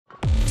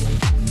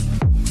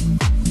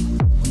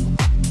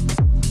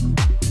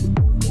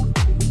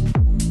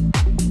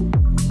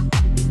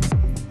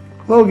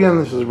Hello again,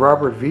 this is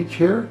Robert Veach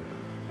here.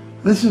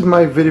 This is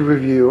my video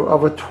review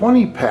of a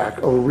 20-pack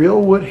of real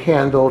wood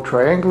handle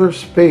triangular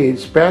spade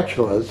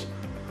spatulas.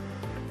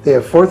 They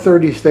have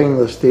 430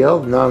 stainless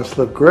steel,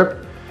 non-slip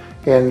grip,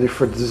 and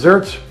for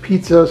desserts,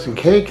 pizzas, and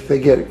cake, they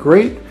get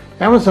great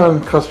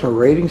Amazon customer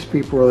ratings.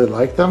 People really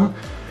like them.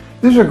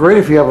 These are great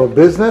if you have a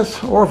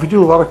business or if you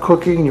do a lot of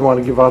cooking and you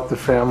want to give out to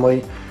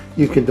family.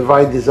 You can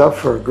divide these up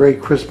for a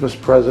great Christmas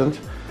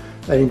present.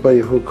 Anybody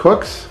who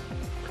cooks.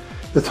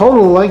 The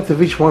total length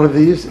of each one of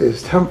these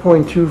is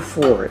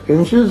 10.24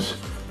 inches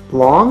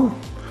long,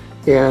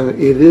 and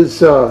it is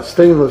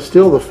stainless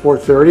steel, the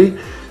 430.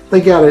 They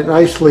got it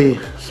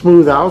nicely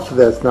smoothed out so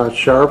that's not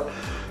sharp.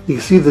 You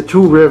can see the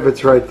two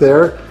rivets right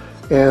there,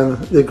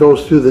 and it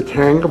goes through the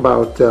tang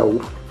about a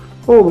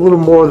little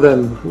more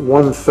than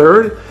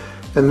 1/3,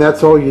 and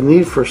that's all you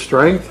need for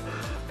strength.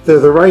 They're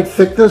the right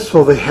thickness,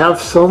 so they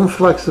have some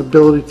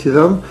flexibility to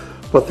them,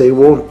 but they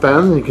won't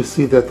bend. You can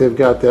see that they've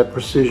got that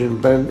precision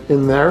bend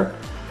in there.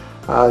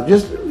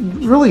 Just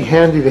really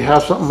handy to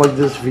have something like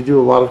this if you do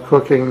a lot of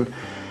cooking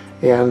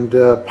and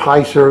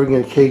pie serving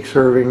and cake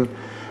serving.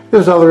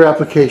 There's other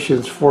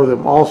applications for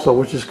them also,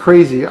 which is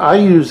crazy. I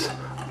use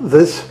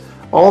this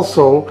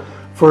also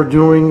for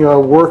doing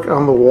work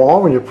on the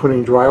wall when you're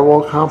putting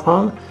drywall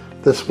compound.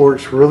 This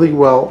works really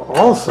well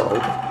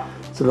also.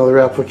 It's another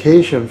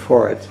application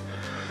for it.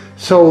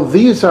 So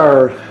these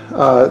are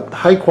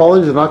high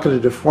quality. They're not going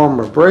to deform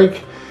or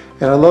break.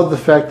 And I love the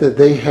fact that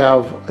they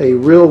have a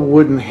real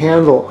wooden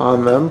handle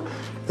on them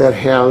that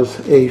has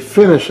a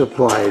finish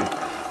applied.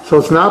 So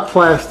it's not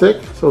plastic,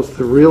 so it's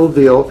the real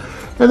deal.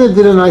 And they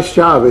did a nice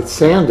job. It's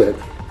sanded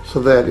so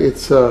that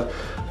it's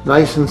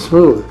nice and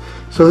smooth.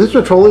 So these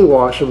are totally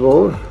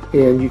washable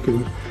and you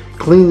can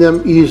clean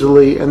them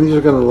easily, and these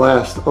are going to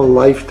last a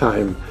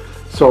lifetime.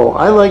 So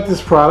I like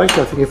this product.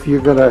 I think if you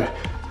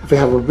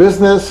have a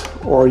business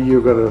or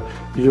you're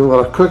doing a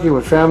lot of cooking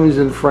with families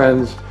and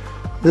friends,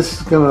 this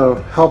is going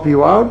to help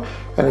you out.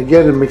 And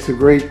again, it makes a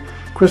great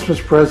Christmas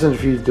present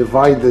if you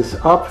divide this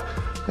up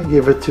and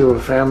give it to a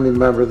family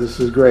member. This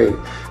is great.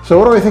 So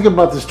what do I think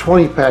about this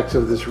 20 packs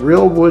of this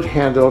real wood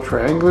handle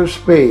triangular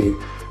spade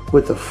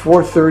with the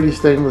 430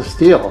 stainless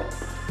steel?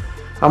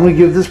 I'm going to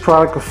give this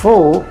product a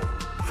full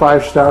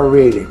 5-star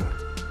rating.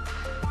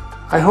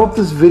 I hope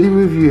this video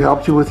review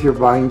helped you with your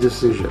buying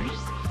decision.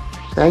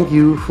 Thank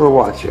you for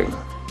watching.